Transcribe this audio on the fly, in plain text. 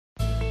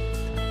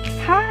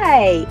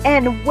Hi,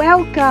 and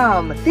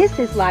welcome. This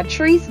is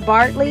Latrice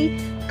Bartley,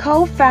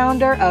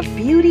 co-founder of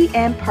Beauty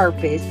and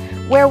Purpose,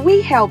 where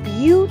we help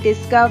you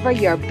discover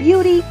your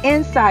beauty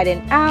inside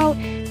and out,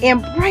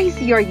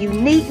 embrace your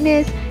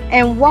uniqueness,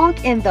 and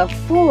walk in the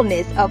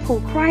fullness of who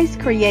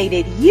Christ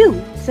created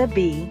you to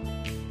be.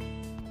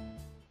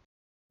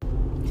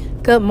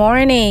 Good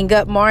morning,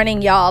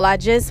 y'all. I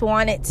just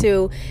wanted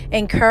to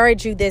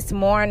encourage you this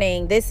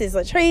morning. This is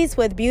Latrice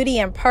with Beauty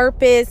and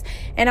Purpose,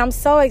 and I'm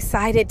so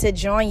excited to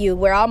join you.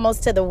 We're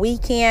almost to the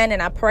weekend,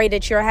 and I pray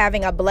that you're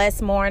having a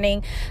blessed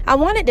morning. I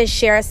wanted to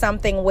share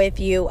something with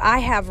you. I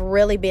have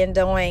really been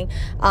doing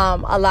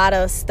a lot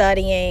of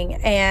studying,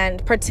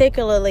 and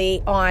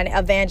particularly on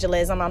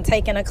evangelism. I'm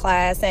taking a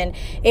class, and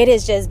it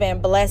has just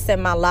been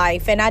blessing my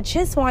life. And I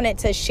just wanted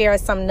to share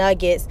some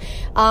nuggets,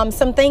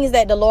 some things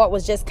that the Lord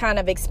was just kind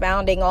of expounding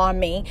on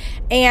me.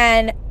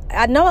 And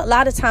I know a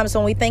lot of times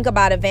when we think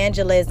about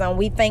evangelism,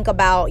 we think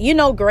about,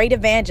 great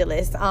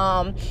evangelists.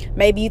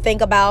 Maybe you think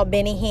about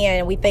Benny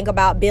Hinn, we think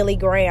about Billy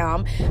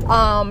Graham.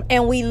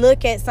 And we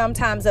look at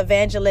sometimes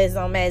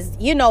evangelism as,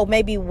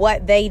 maybe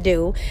what they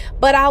do.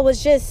 But I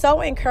was just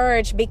so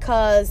encouraged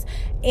because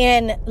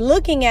in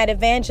looking at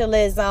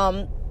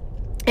evangelism,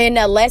 in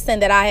the lesson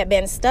that I had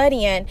been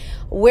studying,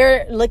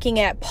 we're looking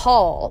at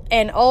Paul,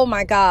 and oh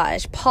my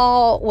gosh,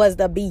 Paul was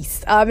the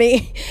beast. I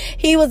mean,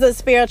 he was a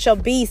spiritual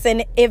beast.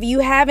 And if you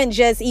haven't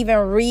just even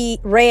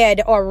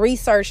read or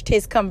researched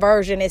his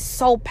conversion, it's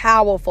so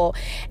powerful.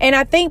 And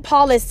I think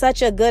Paul is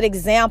such a good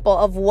example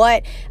of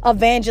what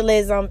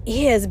evangelism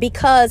is,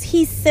 because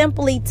he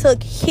simply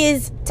took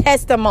his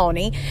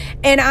testimony,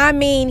 and I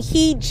mean,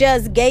 he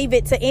just gave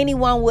it to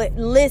anyone would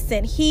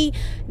listen.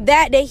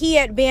 That he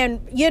had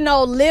been,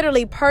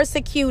 literally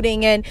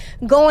persecuting and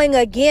going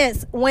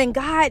against when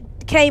God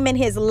came in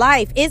his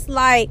life. It's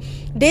like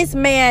this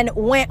man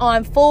went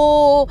on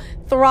full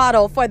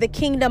throttle for the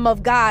kingdom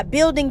of God,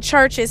 building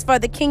churches for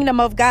the kingdom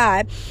of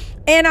God.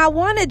 And I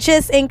want to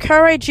just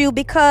encourage you,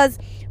 because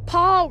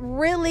Paul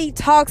really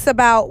talks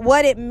about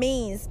what it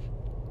means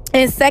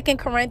in 2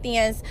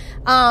 Corinthians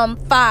 5,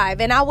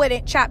 and I would,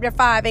 in chapter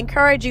 5,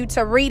 encourage you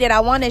to read it.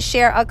 I want to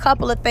share a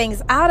couple of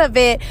things out of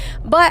it,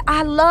 but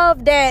I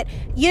love that,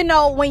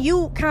 when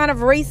you kind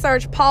of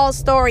research Paul's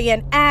story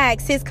in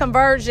Acts, his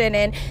conversion,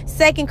 and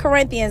 2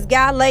 Corinthians,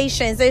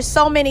 Galatians, there's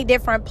so many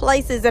different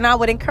places, and I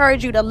would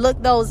encourage you to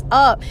look those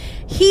up.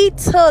 He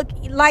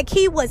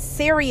was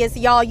serious,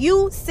 y'all.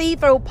 You see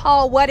through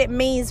Paul what it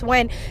means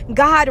when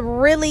God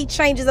really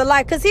changes a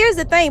life. Because here's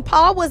the thing,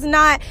 Paul was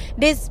not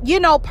this,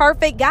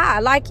 perfect guy.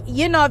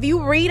 If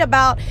you read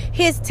about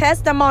his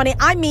testimony,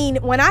 I mean,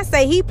 when I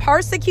say he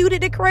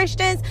persecuted the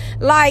Christians,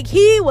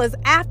 he was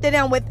after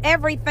them with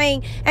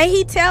everything. And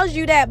he tells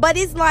you that. But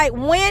it's like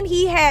when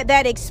he had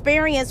that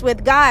experience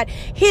with God,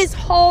 his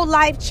whole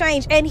life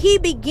changed, and he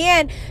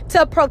began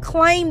to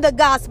proclaim the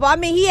gospel. I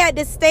mean, he had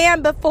to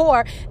stand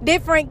before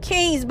different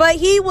kings, but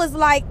he was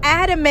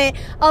adamant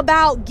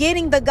about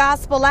getting the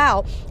gospel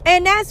out.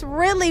 And that's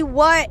really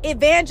what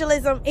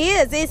evangelism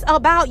is. It's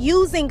about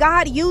using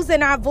God,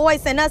 using our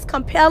voice, and us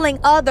compelling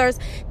others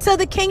to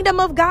the kingdom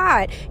of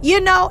God,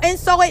 and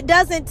so it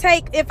doesn't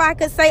take, if I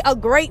could say, a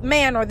great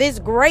man or this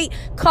great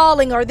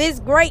calling or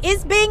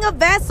it's being a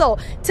vessel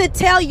to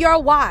tell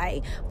your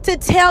why, to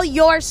tell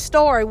your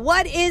story.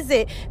 What is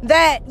it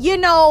that,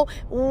 your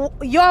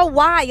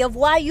why of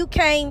why you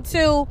came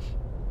to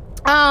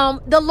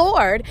the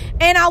Lord.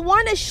 And I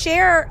want to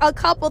share a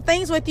couple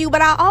things with you,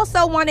 but I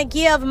also want to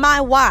give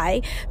my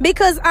why,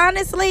 because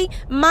honestly,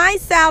 my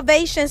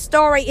salvation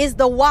story is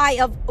the why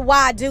of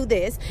why I do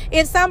this.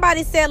 If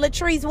somebody said,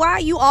 Latrice, why are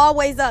you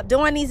always up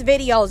doing these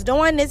videos,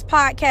 doing this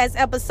podcast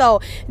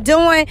episode,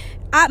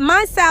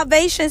 my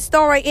salvation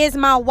story is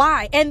my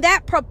why. And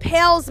that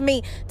propels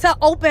me to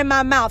open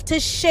my mouth, to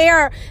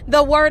share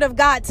the word of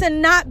God, to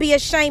not be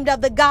ashamed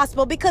of the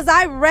gospel, because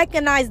I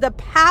recognize the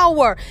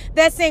power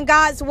that's in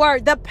God's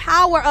word, the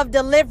power of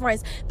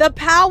deliverance, the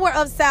power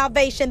of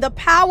salvation, the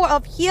power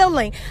of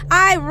healing.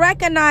 I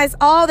recognize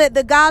all that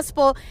the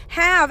gospel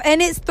have,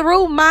 and it's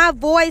through my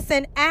voice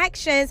and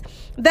actions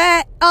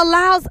that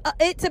allows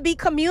it to be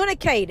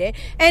communicated,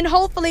 and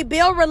hopefully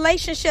build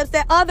relationships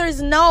that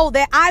others know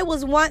that I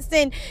was once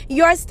in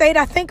your state.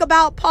 I think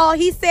about Paul.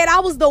 He said, I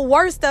was the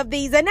worst of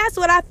these. And that's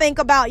what I think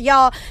about,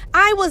 y'all.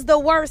 I was the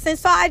worst. And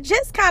so I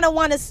just kind of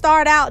want to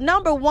start out,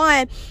 number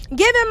one,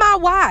 giving my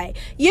why,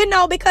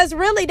 because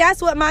really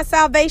that's what my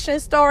salvation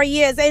story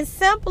is. And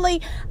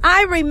simply,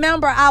 I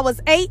remember I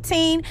was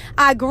 18.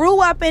 I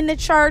grew up in the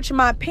church.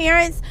 My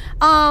parents,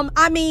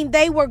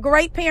 they were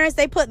great parents.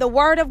 They put the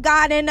word of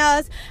God in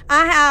us.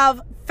 I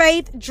have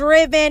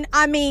faith-driven,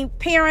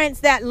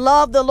 parents that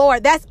love the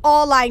Lord. That's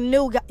all I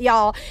knew,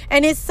 y'all.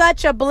 And it's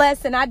such a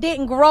blessing. I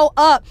didn't grow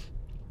up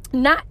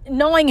not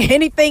knowing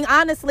anything,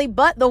 honestly,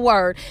 but the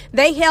word.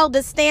 They held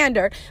the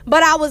standard,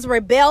 but I was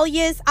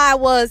rebellious. I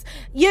was,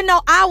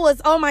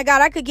 oh my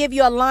God, I could give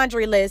you a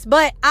laundry list,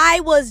 but I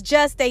was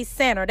just a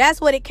sinner.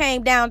 That's what it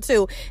came down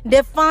to.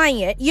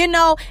 Defiant,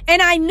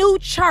 and I knew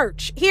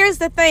church. Here's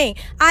the thing.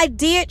 I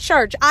did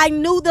church. I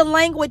knew the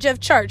language of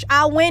church.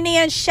 I went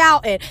in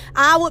shouting.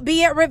 I would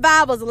be at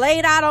revivals,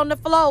 laid out on the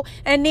floor,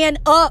 and then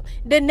up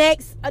the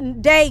next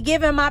day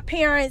giving my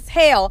parents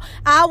hell.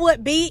 I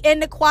would be in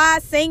the choir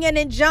singing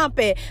and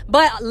jumping,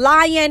 but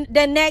lying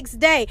the next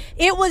day.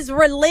 It was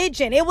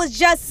religion. It was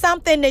just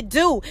something to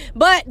do.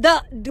 But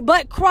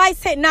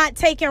Christ had not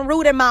taken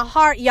root in my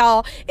heart,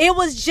 y'all. It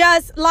was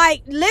just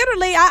like,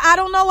 literally, I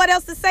don't know what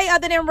else to say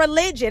other than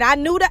religion. I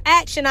knew the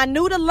action. I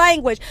knew the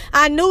language.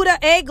 I knew the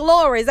egg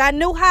glories. I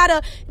knew how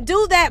to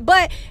do that.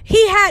 But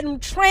he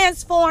hadn't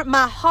transformed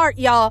my heart,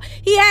 y'all.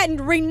 He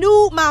hadn't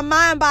renewed my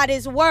mind by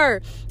his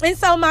word. And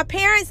so my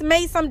parents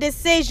made some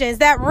decisions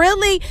that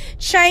really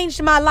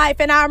changed my life.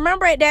 And I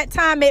remember at that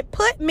time, it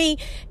put me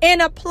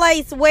in a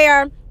place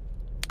where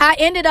I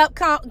ended up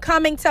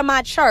coming to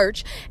my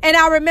church. And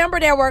I remember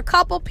there were a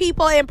couple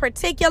people in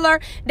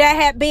particular that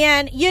had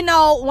been,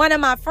 one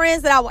of my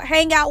friends that I would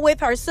hang out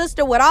with, her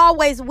sister would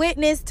always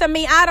witness to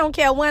me. I don't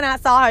care when I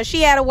saw her.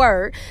 She had a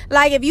word.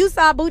 Like if you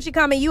saw Bucci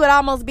coming, you would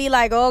almost be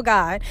like, oh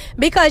God,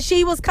 because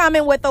she was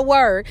coming with a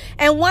word.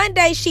 And one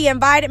day she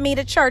invited me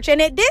to church. And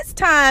at this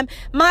time,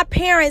 my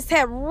parents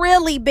had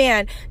really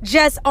been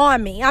just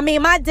on me. I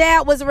mean, my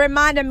dad was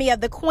reminding me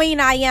of the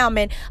queen I am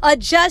and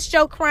adjust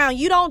your crown.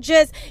 You don't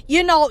just,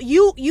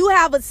 you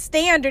have a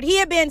standard. He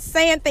had been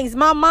saying things.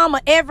 My mama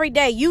every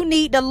day, you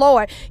need the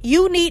Lord.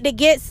 You need to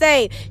get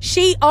saved.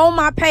 She on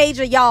my page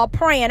of y'all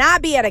praying. I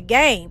be at a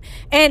game.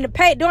 And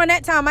during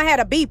that time, I had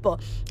a beeper.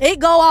 It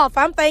go off.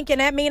 I'm thinking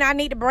that mean I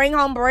need to bring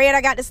home bread.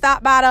 I got to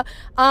stop by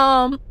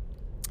the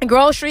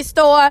grocery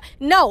store.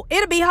 No,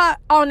 it'll be her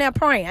on there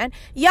praying.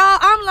 Y'all,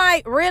 I'm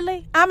like,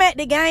 really? I'm at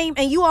the game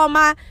and you on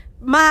my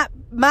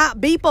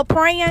beeper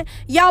praying,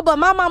 y'all. But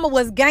my mama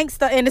was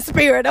gangster in the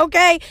spirit,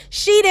 okay?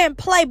 She didn't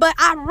play, but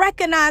I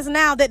recognize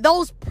now that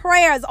those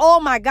prayers,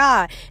 oh my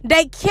God,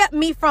 they kept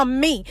me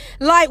from me.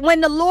 Like when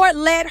the Lord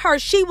led her,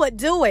 she would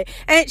do it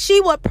and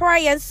she would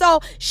pray. And so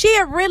she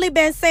had really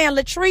been saying,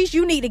 Latrice,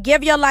 you need to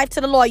give your life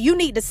to the Lord. You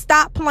need to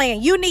stop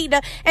playing. You need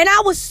to. And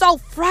I was so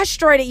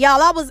frustrated,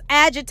 y'all. I was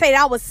agitated.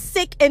 I was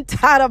sick and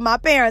tired of my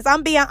parents.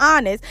 I'm being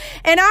honest.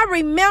 And I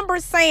remember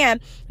saying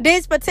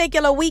this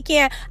particular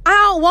weekend,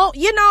 I'm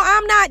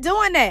not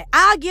doing that.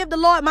 I'll give the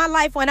Lord my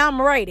life when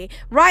I'm ready.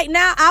 Right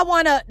now, I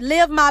want to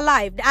live my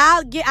life.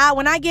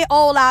 When I get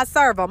old, I'll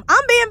serve him.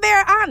 I'm being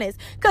very honest,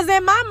 because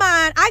in my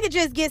mind, I could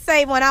just get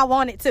saved when I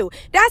wanted to.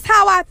 That's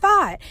how I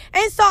thought.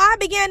 And so I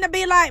began to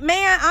be like,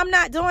 man, I'm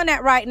not doing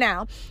that right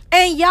now.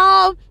 And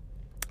y'all,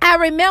 I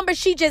remember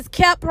she just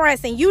kept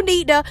pressing. You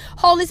need the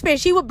Holy Spirit.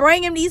 She would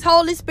bring him these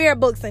Holy Spirit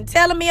books and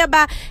telling me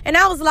about, and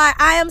I was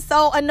like, I am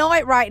so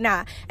annoyed right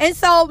now. And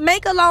so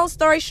make a long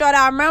story short,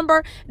 I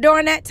remember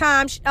during that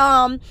time,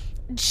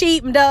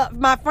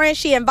 my friend,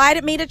 she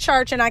invited me to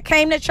church and I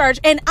came to church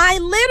and I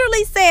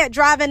literally said,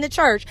 driving to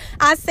church,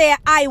 I said,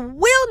 I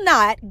will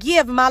not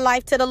give my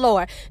life to the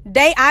Lord.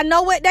 I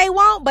know what they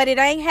want, but it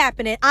ain't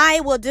happening.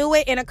 I will do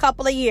it in a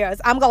couple of years.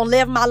 I'm going to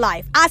live my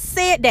life. I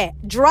said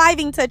that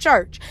driving to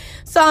church.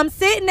 So I'm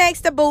sitting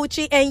next to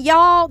Bucci and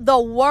y'all, the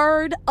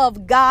word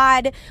of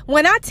God,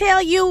 when I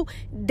tell you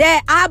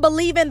that I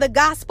believe in the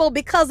gospel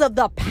because of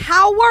the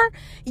power,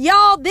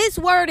 y'all, this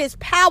word is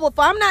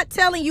powerful. I'm not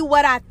telling you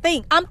what I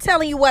think. I'm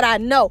telling you what I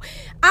know.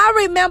 I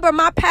remember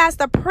my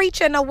pastor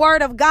preaching the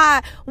word of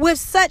God with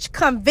such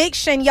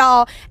conviction,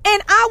 y'all.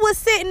 And I was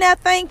sitting there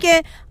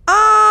thinking,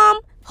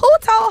 who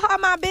told her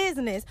my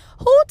business?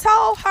 Who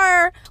told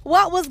her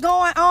what was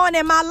going on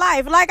in my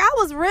life? Like, I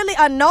was really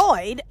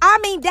annoyed. I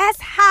mean, that's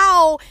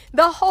how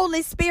the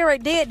Holy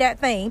Spirit did that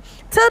thing,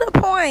 to the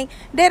point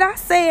that I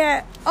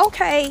said,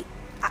 okay,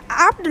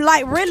 I'm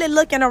like really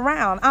looking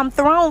around. I'm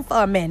thrown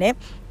for a minute.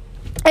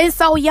 And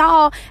so,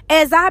 y'all,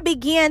 as I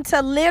began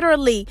to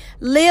literally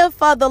live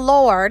for the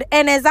Lord,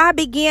 and as I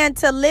began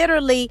to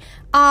literally,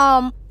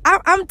 I'm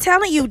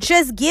telling you,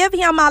 just give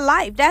him my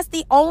life. That's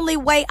the only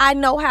way I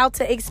know how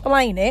to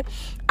explain it.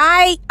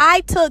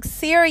 I took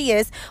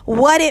serious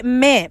what it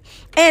meant.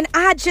 And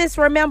I just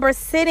remember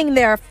sitting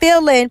there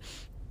feeling,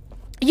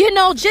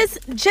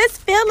 just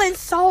feeling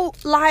so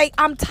like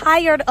I'm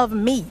tired of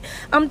me.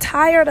 I'm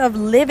tired of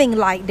living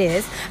like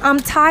this. I'm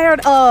tired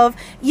of,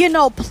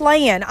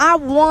 playing. I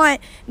want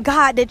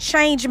God to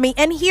change me.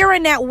 And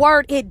hearing that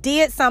word, it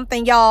did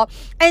something, y'all.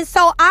 And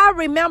so I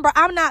remember,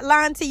 I'm not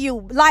lying to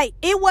you, like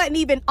it wasn't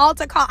even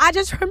altar call. I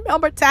just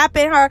remember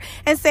tapping her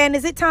and saying,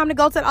 is it time to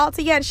go to the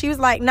altar yet? And she was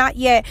like, not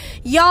yet.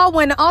 Y'all,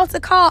 when the altar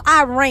called,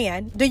 I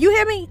ran. Do you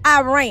hear me?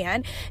 I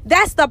ran.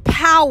 That's the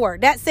power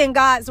that's in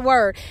God's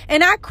word.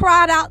 And I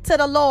cried out to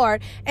the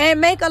Lord. And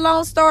make a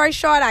long story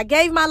short, I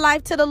gave my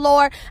life to the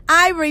Lord.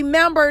 I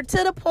remember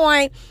to the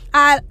point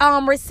I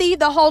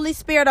received the Holy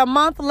Spirit a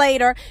month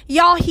later.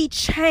 Y'all, he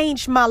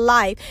changed my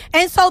life.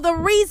 And so the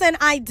reason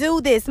I do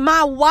this,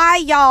 my why,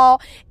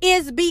 y'all,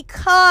 is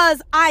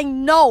because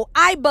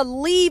I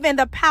believe in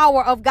the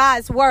power of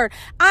God's word.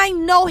 I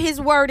know his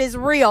word is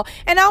real.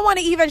 And I want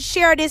to even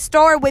share this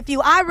story with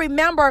you. I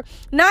remember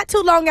not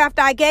too long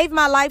after I gave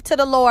my life to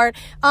the Lord,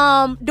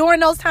 during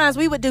those times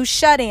we would do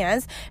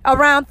shut-ins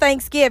around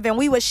Thanksgiving.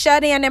 We would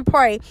shut in and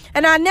pray.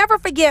 And I never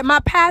forget,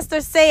 my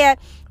pastor said,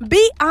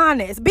 be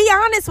honest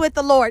with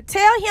the Lord.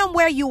 Tell him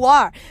where you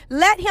are.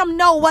 Let him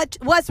know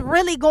what's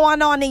really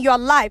going on in your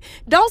life.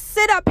 Don't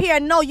sit up here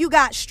and know you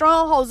got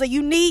strongholds or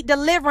you need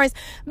deliverance.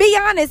 Be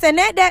honest. And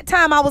at that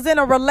time I was in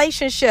a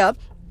relationship.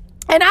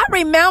 And I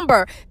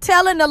remember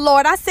telling the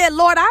Lord, I said,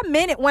 Lord, I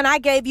meant it when I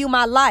gave you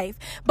my life.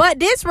 But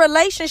this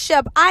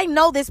relationship, I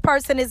know this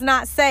person is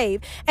not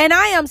saved. And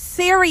I am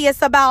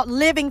serious about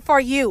living for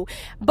you.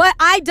 But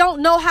I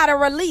don't know how to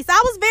release.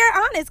 I was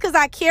very honest because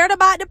I cared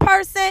about the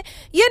person,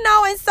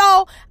 and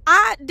so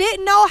I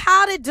didn't know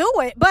how to do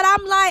it. But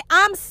I'm like,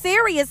 I'm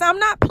serious. I'm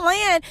not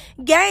playing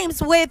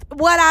games with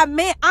what I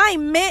meant. I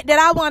meant that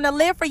I want to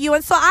live for you.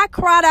 And so I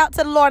cried out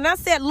to the Lord and I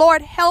said,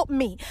 Lord, help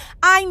me.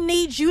 I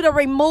need you to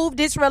remove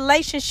this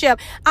relationship.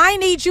 I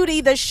need you to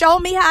either show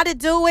me how to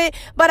do it,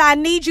 but I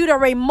need you to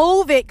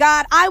remove it.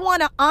 God, I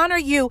want to honor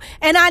you.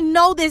 And I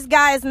know this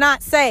guy is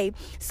not saved.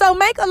 So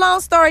make a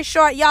long story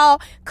short,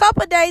 y'all,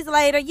 couple days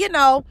later,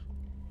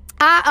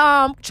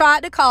 I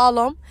tried to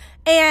call him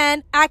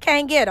and I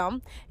can't get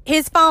him.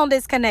 His phone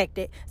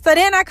disconnected. So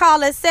then I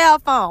call his cell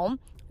phone.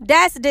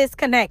 That's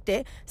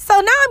disconnected. So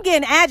now I'm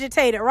getting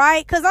agitated,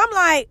 right? Because I'm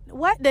like,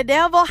 what the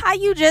devil? How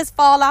you just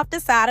fall off the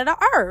side of the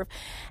earth?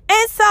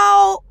 And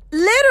so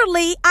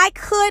literally, I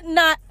could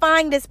not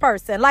find this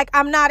person. Like,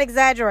 I'm not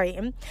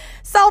exaggerating.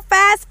 So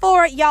fast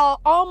forward,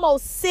 y'all,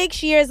 almost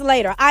 6 years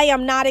later. I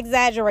am not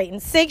exaggerating.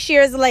 6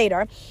 years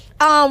later,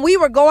 we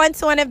were going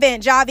to an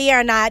event,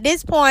 Javier and I. At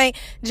this point,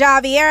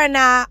 Javier and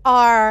I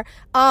are,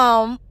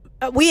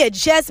 we had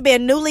just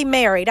been newly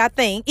married, I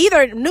think.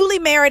 Either newly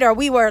married or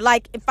we were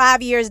like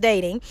 5 years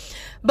dating.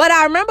 But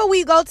I remember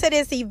we go to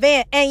this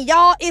event and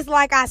y'all, it's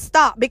like I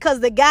stopped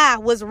because the guy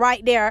was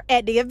right there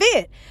at the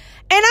event.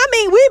 And I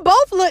mean, we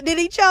both looked at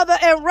each other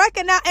and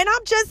recognized, and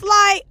I'm just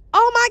like,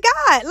 oh my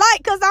God,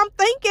 like, cause I'm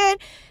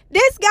thinking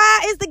this guy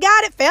is the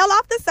guy that fell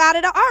off the side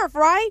of the earth,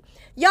 right?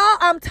 Y'all,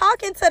 I'm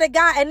talking to the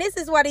guy and this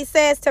is what he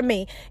says to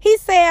me. He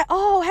said,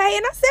 oh, hey.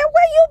 And I said,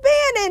 where you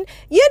been? And,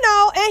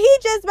 and he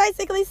just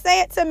basically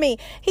said to me,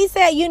 he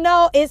said,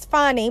 it's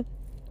funny.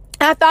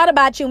 I thought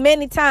about you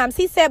many times.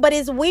 He said, but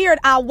it's weird.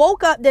 I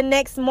woke up the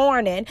next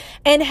morning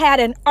and had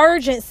an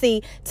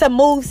urgency to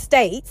move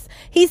states.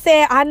 He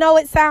said, I know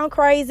it sounds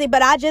crazy,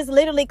 but I just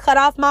literally cut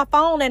off my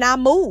phone and I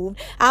moved.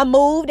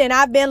 And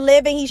I've been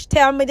living. He's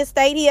telling me the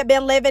state he had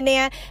been living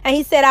in. And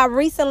he said, I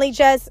recently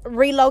just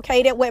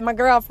relocated with my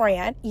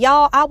girlfriend.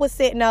 Y'all, I was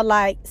sitting there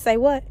like, say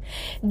what?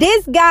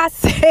 This guy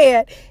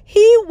said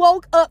he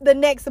woke up the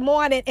next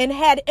morning and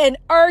had an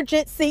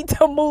urgency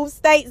to move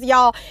states,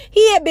 y'all.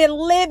 He had been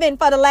living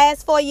for the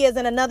last 4 years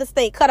in another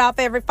state, cut off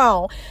every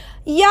phone.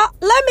 Y'all,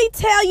 let me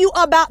tell you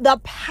about the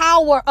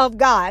power of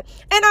God.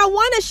 And I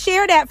want to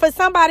share that for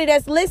somebody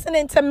that's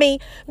listening to me,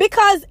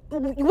 because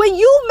when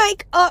you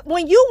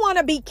want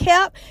to be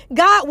kept,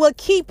 God will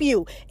keep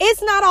you.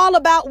 It's not all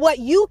about what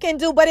you can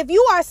do, but if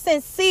you are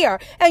sincere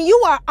and you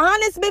are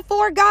honest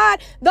before God,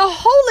 the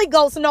Holy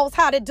Ghost knows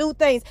how to do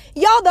things.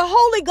 Y'all, the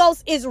Holy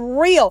Ghost is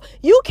real.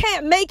 You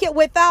can't make it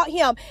without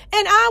him.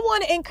 And I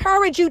want to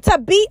encourage you to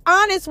be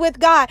honest with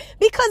God,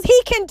 because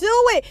he can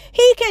do it.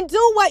 He can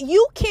do what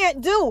you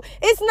can't do.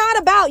 It's not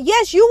about,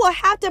 yes, you will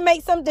have to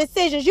make some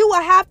decisions. You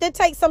will have to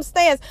take some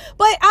stands.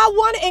 But I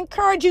want to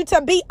encourage you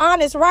to be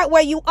honest right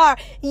where you are.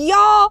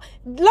 Y'all,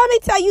 let me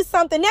tell you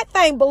something. That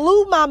thing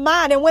blew my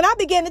mind. And when I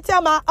began to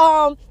tell my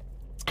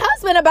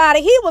husband about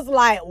it, he was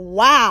like,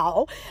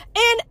 wow.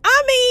 And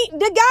I mean,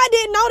 the guy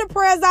didn't know the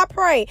prayers I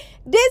prayed.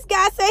 This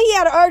guy said he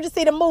had an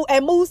urgency to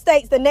move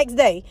states the next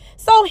day.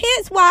 So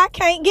hence why I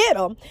can't get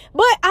him.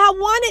 But I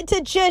wanted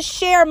to just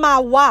share my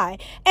why.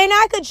 And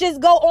I could just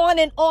go on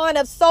and on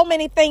of so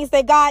many things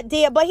that God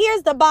did. But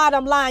here's the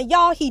bottom line.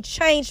 Y'all, he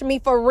changed me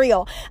for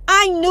real.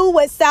 I knew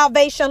what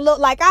salvation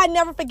looked like. I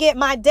never forget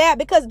my dad,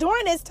 because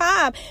during this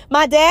time,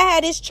 my dad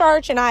had his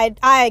church and I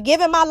had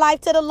given my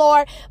life to the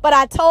Lord. But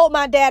I told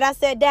my dad, I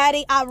said,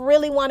 Daddy, I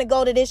really want to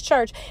go to this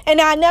church. And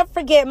I never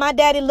forget, my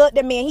daddy looked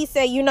at me and he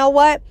said, you know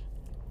what?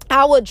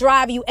 I will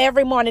drive you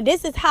every morning.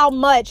 This is how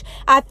much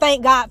I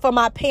thank God for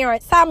my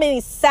parents. How many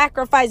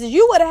sacrifices.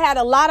 You would have had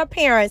a lot of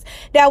parents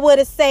that would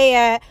have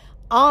said,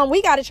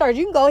 we got a church.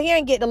 You can go here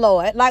and get the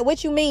Lord. Like,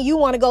 what you mean you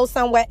want to go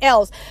somewhere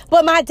else?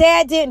 But my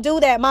dad didn't do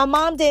that. My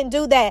mom didn't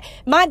do that.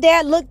 My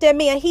dad looked at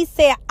me and he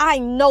said, I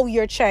know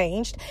you're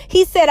changed.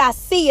 He said, I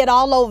see it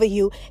all over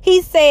you.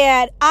 He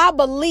said, I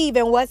believe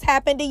in what's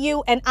happened to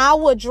you and I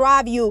will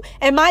drive you.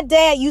 And my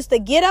dad used to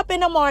get up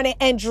in the morning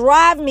and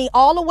drive me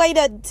all the way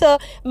to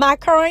my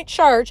current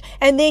church.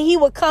 And then he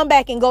would come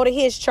back and go to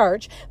his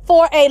church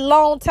for a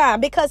long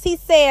time, because he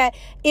said,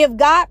 if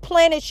God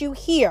planted you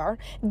here,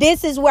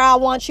 this is where I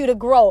want you to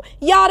grow.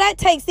 Y'all, that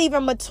takes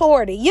even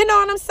maturity. You know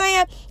what I'm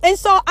saying? And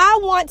so I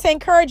want to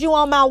encourage you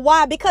on my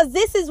why, because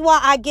this is why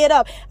I get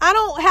up. I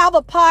don't have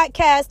a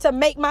podcast to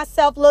make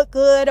myself look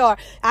good, or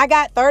I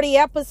got 30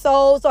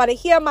 episodes, or to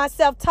hear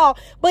myself talk.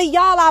 But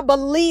y'all, I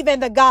believe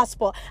in the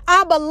gospel.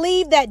 I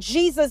believe that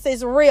Jesus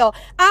is real.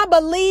 I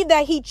believe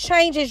that he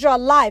changes your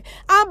life.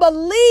 I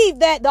believe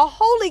that the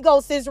Holy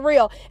Ghost is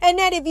real. And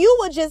that if you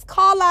would just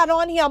call out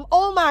on him,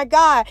 oh my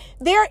God,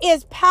 there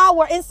is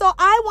power. And so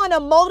I want to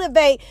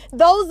motivate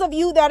those of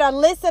you that are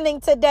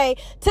listening today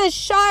to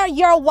share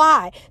your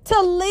why,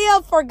 to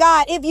live for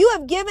God. If you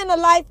have given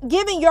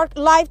your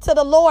life to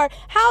the Lord,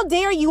 how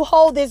dare you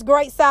hold this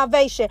great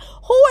salvation?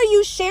 Who are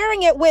you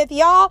sharing it with,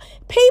 y'all?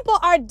 People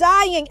are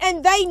dying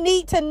and they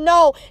need to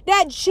know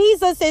that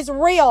Jesus is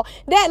real.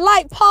 That,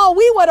 like Paul,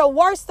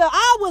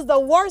 I was the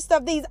worst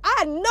of these.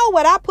 I know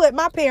what I put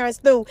my parents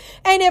through.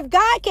 And if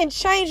God can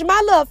change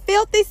my little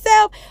filthy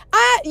self,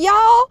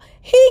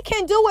 he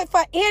can do it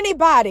for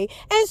anybody.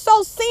 And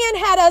so sin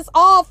had us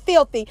all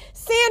filthy.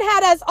 Sin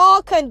had us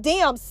all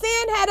condemned.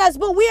 Sin had us,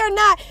 but we are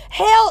not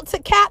held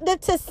captive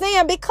to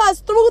sin, because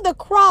through the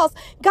cross,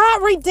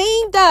 God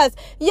redeemed us.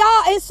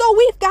 Y'all, and so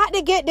we've got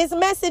to get this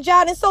message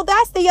out. And so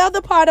that's the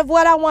other part of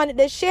what I wanted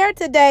to share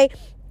today,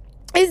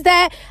 is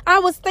that I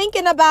was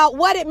thinking about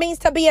what it means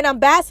to be an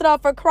ambassador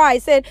for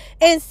Christ. And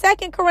in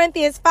 2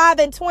 Corinthians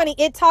 5:20,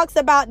 it talks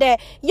about that.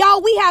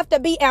 Y'all, we have to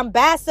be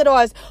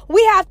ambassadors.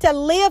 We have to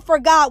live for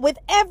God with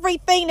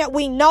everything that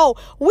we know.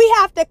 We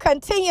have to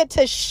continue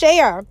to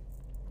share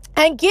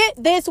and get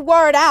this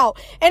word out.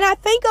 And I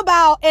think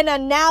about an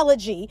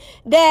analogy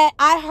that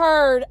I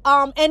heard,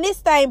 and this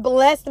thing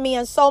blessed me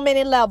on so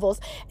many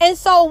levels. And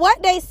so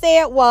what they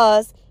said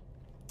was,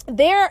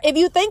 if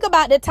you think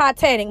about the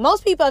Titanic,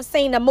 most people have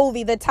seen the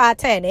movie, The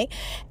Titanic,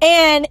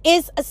 and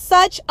it's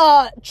such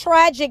a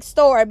tragic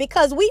story,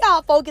 because we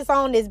all focus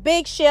on this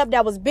big ship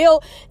that was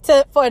built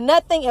for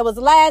nothing. It was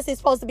it's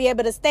supposed to be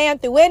able to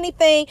stand through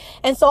anything.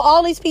 And so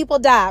all these people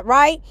died,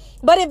 right?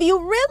 But if you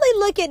really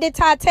look at the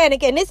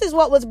Titanic, and this is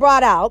what was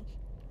brought out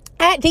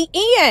at the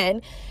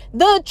end,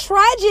 the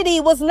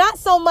tragedy was not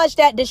so much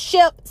that the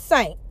ship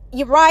sank.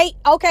 You're right.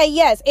 Okay.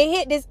 Yes, it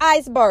hit this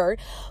iceberg,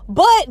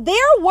 but there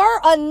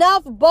were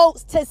enough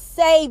boats to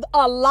save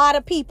a lot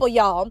of people,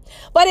 y'all.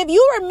 But if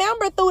you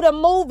remember through the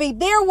movie,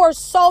 there were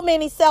so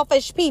many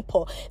selfish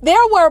people.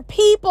 There were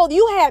people,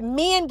 you had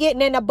men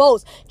getting in the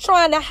boats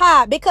trying to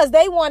hide because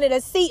they wanted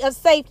a seat of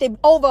safety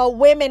over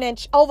women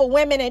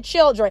and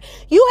children.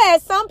 You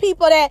had some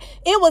people that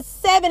it was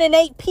 7 and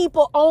 8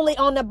 people only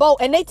on the boat,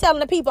 and they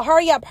telling the people,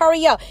 hurry up,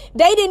 hurry up.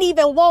 They didn't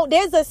even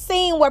there's a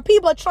scene where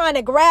people are trying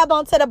to grab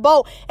onto the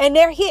boat and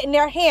they're hitting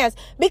their hands,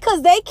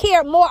 because they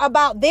cared more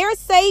about their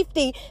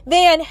safety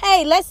than,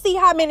 hey, let's see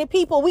how many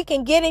people we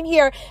can get in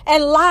here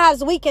and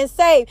lives we can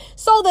save.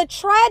 So the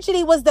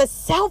tragedy was the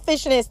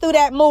selfishness through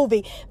that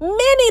movie.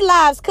 Many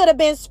lives could have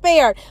been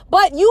spared,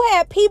 but you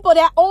had people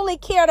that only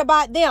cared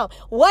about them.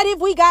 What if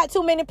we got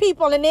too many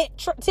people and it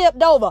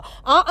tipped over?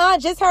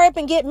 Just hurry up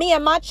and get me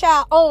and my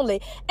child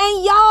only.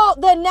 And y'all,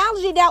 the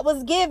analogy that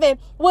was given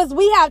was,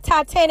 we have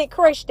Titanic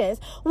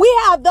Christians. We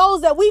have those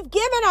that we've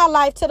given our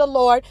life to the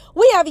Lord.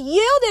 We have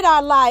yielded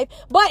our life,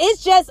 but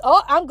it's just,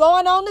 I'm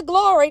going on to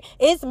glory.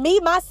 It's me,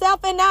 myself,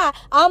 and I.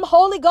 I'm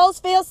Holy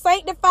Ghost filled,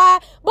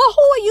 sanctified. But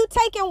who are you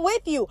taking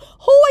with you?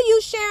 Who are you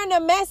sharing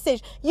the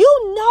message?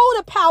 You know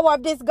the power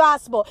of this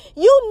gospel.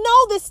 You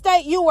know the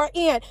state you were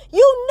in.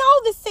 You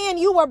know the sin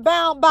you were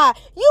bound by.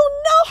 You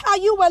know how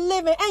you were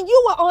living, and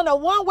you were on a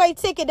one-way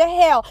ticket to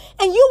hell,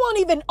 and you won't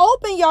even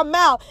open your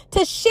mouth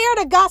to share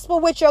the gospel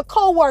with your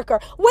coworker,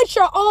 with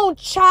your own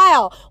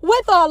child,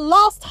 with a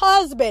lost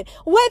husband,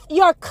 with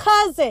your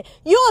cousin.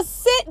 You'll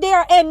sit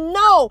there and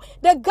know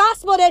the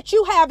gospel that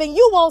you have, and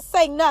you won't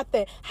say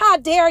nothing. How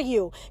dare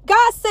you?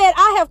 God said,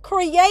 I have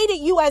created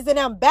you as an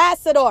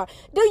ambassador.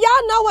 Do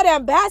y'all know what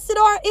ambassador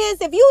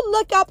is? If you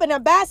look up an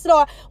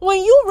ambassador,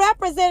 when you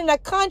represent a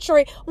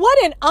country,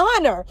 what an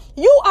honor.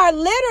 You are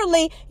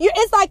literally,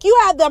 it's like you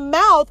have the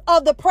mouth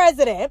of the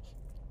president.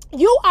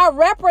 You are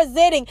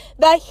representing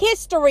the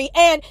history,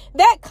 and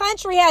that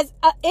country has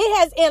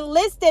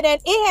enlisted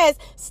and it has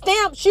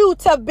stamped you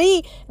to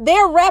be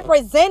their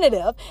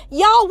representative.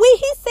 Y'all,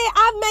 he said,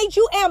 I've made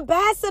you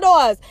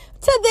ambassadors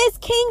to this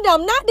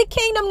kingdom, not the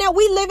kingdom that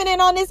we living in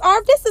on this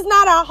earth. This is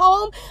not our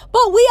home,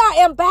 but we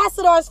are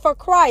ambassadors for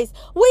Christ.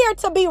 We are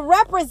to be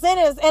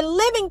representatives and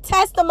living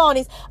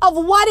testimonies of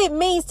what it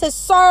means to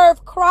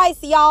serve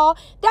Christ, y'all.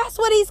 That's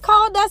what he's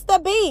called us to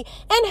be.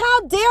 And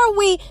how dare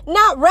we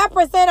not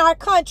represent our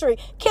country?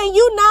 Can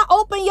you not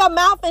open your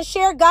mouth and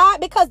share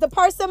God? Because the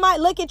person might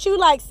look at you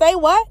like, say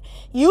what?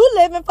 You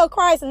living for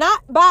Christ,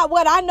 not by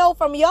what I know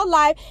from your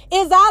life.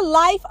 Is our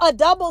life a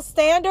double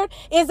standard?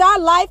 Is our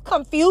life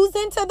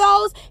confusing to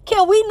those?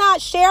 Can we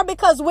not share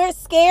because we're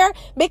scared?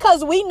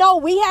 Because we know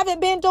we haven't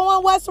been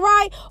doing what's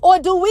right? Or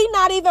do we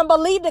not even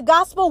believe the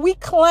gospel we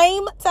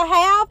claim to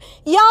have?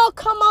 Y'all,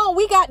 come on,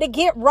 we got to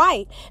get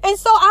right. And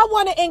so I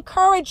want to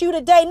encourage you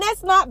today.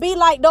 Let's not be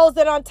like those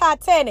that are on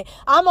Titanic.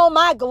 I'm on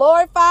my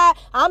glorified,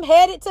 I'm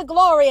headed to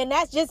glory, and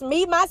that's just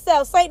me,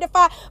 myself,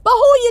 sanctified. But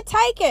who are you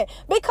taking?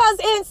 Because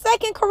in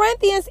 2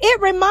 Corinthians,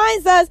 it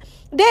reminds us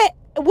that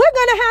we're going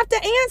to have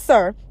to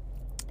answer.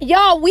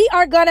 Y'all, we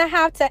are going to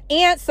have to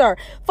answer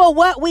for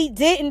what we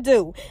didn't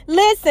do.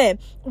 Listen,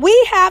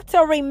 we have to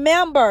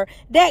remember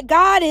that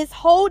God is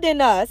holding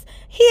us.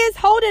 He is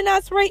holding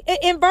us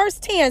in verse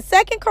 10,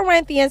 2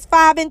 Corinthians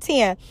 5 and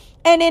 10.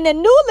 And in the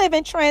New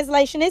Living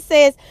Translation, it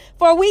says,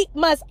 for we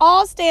must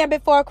all stand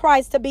before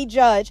Christ to be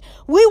judged.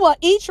 We will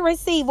each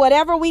receive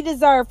whatever we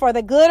deserve for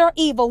the good or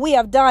evil we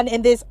have done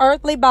in this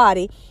earthly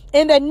body.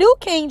 In the New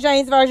King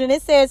James Version,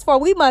 it says, for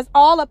we must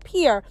all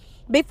appear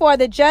before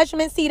the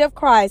judgment seat of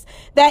Christ,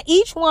 that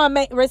each one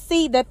may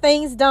receive the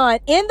things done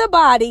in the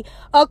body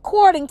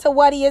according to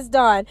what he has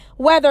done,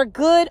 whether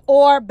good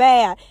or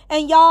bad.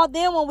 And y'all,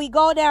 then when we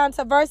go down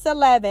to verse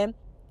 11,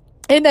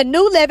 in the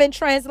New Living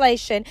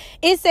Translation,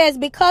 it says,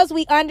 because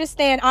we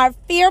understand our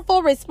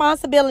fearful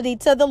responsibility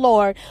to the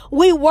Lord,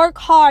 we work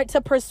hard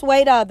to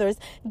persuade others.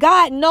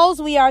 God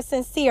knows we are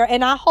sincere,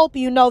 and I hope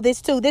you know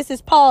this too. This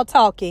is Paul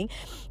talking.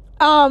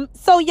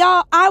 So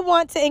y'all, I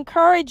want to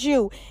encourage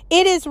you.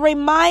 It is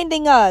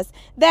reminding us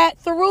that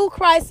through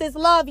Christ's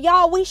love,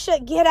 y'all, we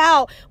should get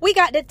out. We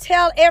got to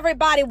tell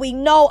everybody we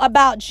know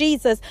about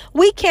Jesus.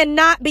 We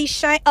cannot be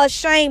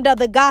ashamed of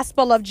the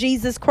gospel of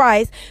Jesus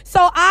Christ.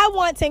 So I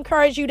want to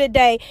encourage you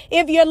today.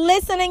 If you're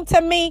listening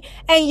to me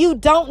and you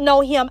don't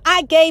know him,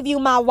 I gave you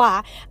my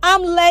why.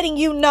 I'm letting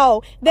you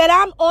know that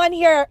I'm on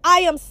here. I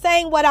am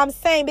saying what I'm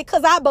saying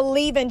because I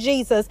believe in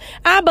Jesus.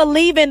 I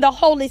believe in the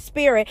Holy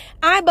Spirit.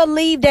 I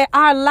believe that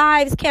our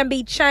lives can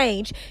be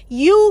changed.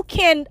 You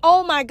can,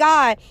 oh my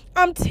God,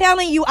 I'm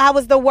telling you, I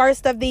was the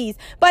worst of these.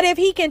 But if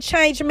he can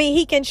change me,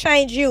 he can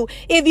change you.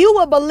 If you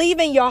will believe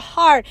in your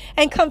heart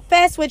and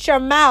confess with your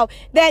mouth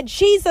that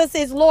Jesus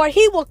is Lord,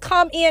 he will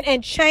come in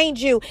and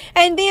change you.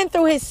 And then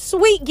through his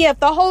sweet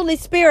gift, the Holy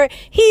Spirit,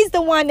 he's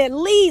the one that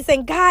leads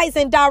and guides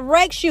and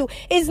directs you.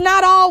 It's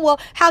not all, well,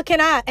 how can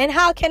I? And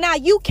how can I?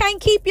 You can't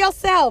keep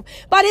yourself.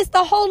 But it's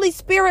the Holy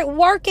Spirit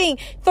working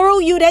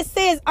through you that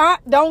says,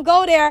 don't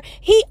go there.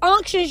 He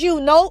unctions you.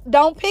 No,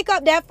 don't pick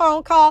up that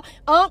phone call.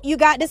 You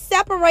got to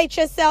separate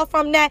yourself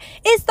from that.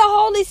 It's the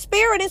Holy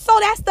Spirit. And so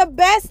that's the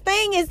best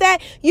thing, is that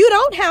you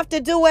don't have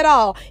to do it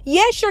all.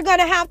 Yes, you're going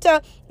to have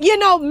to,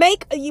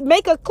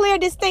 make a clear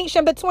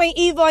distinction between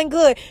evil and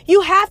good. You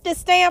have to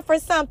stand for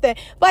something,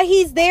 but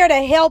he's there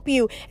to help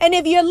you. And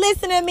if you're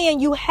listening to me and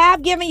you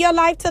have given your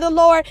life to the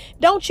Lord,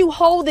 don't you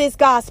hold this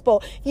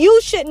gospel. You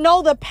should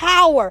know the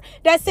power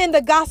that's in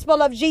the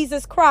gospel of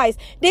Jesus Christ.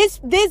 This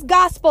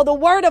gospel, the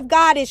word of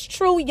God, is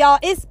true, y'all.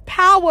 It's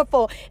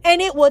powerful and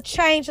it will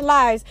change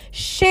lives.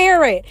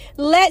 Share it.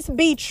 Let's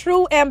be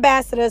true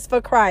ambassadors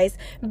for Christ.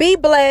 Be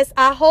blessed.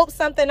 I hope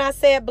something I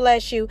said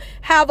bless you.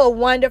 Have a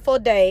wonderful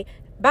day.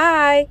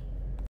 Bye.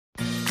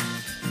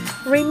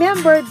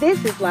 Remember,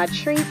 this is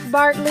Latrice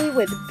Bartley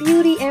with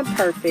Beauty and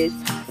Purpose,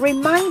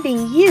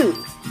 reminding you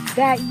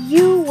that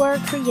you were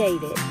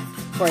created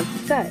for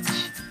such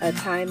a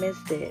time as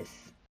this.